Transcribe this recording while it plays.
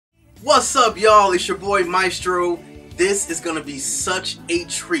What's up, y'all? It's your boy Maestro. This is gonna be such a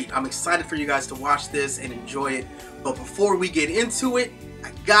treat. I'm excited for you guys to watch this and enjoy it. But before we get into it, I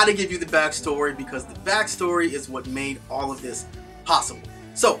gotta give you the backstory because the backstory is what made all of this possible.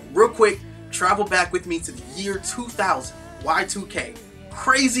 So, real quick, travel back with me to the year 2000, Y2K.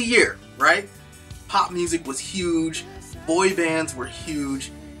 Crazy year, right? Pop music was huge, boy bands were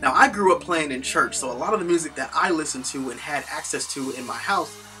huge. Now, I grew up playing in church, so a lot of the music that I listened to and had access to in my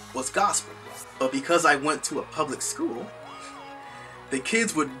house was gospel. But because I went to a public school, the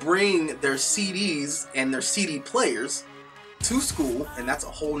kids would bring their CDs and their CD players to school, and that's a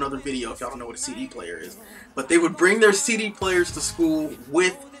whole nother video if y'all don't know what a CD player is. But they would bring their CD players to school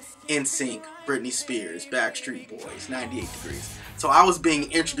with NSYNC, Britney Spears, Backstreet Boys, 98 Degrees. So I was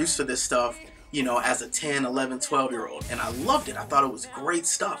being introduced to this stuff, you know, as a 10, 11, 12-year-old, and I loved it. I thought it was great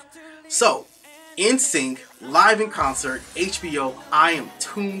stuff. So, NSYNC, live in concert, HBO, I am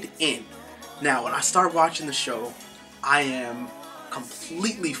tuned in. Now, when I start watching the show, I am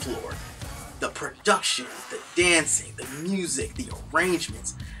completely floored. The production, the dancing, the music, the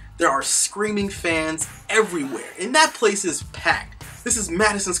arrangements. There are screaming fans everywhere, and that place is packed. This is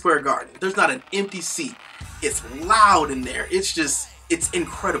Madison Square Garden. There's not an empty seat. It's loud in there. It's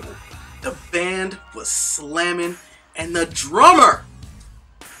incredible. The band was slamming, and the drummer,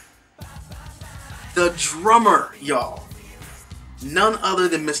 y'all, none other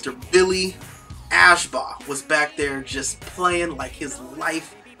than Mr. Billy Ashbaugh was back there just playing like his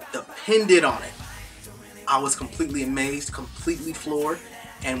life depended on it. I was completely amazed, completely floored,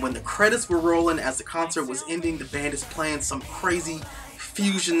 and when the credits were rolling as the concert was ending, the band is playing some crazy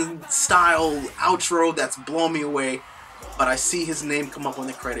fusion style outro that's blown me away. But I see his name come up on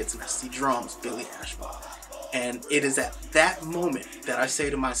the credits and I see drums, Billy Ashbaugh. And it is at that moment that I say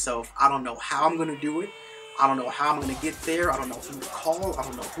to myself, I don't know how I'm going to do it. I don't know how I'm going to get there. I don't know who to call. I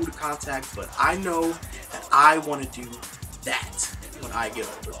don't know who to contact. But I know that I want to do that when I get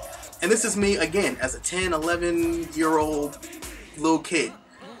older. And this is me, again, as a 10, 11-year-old little kid.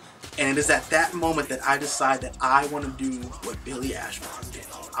 And it is at that moment that I decide that I want to do what Billy Ashbaugh did.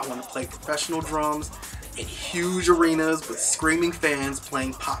 I want to play professional drums in huge arenas with screaming fans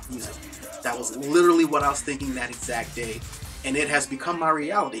playing pop music. That was literally what I was thinking that exact day, and it has become my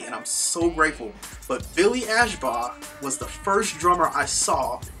reality, and I'm so grateful. But Billy Ashbaugh was the first drummer I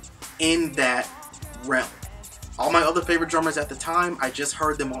saw in that realm. All my other favorite drummers at the time, I just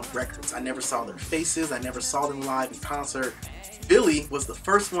heard them on records. I never saw their faces, I never saw them live in concert. Billy was the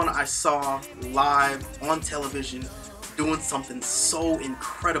first one I saw live on television doing something so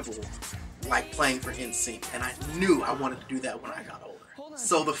incredible like playing for NSYNC, and I knew I wanted to do that when I got older.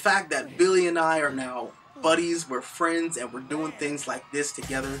 So the fact that Billy and I are now buddies, we're friends, and we're doing things like this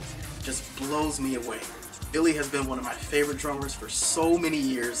together just blows me away. Billy has been one of my favorite drummers for so many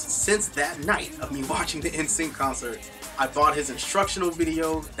years. Since that night of me watching the NSYNC concert, I bought his instructional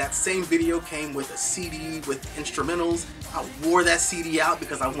video. That same video came with a CD with instrumentals. I wore that CD out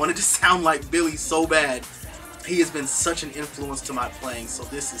because I wanted to sound like Billy so bad. He has been such an influence to my playing, so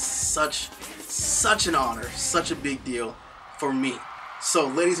this is such an honor, such a big deal for me. So,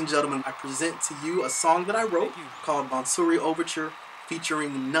 ladies and gentlemen, I present to you a song that I wrote called Bansuri Overture,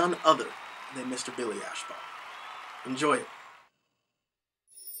 featuring none other than Mr. Billy Ashbaugh. Enjoy it.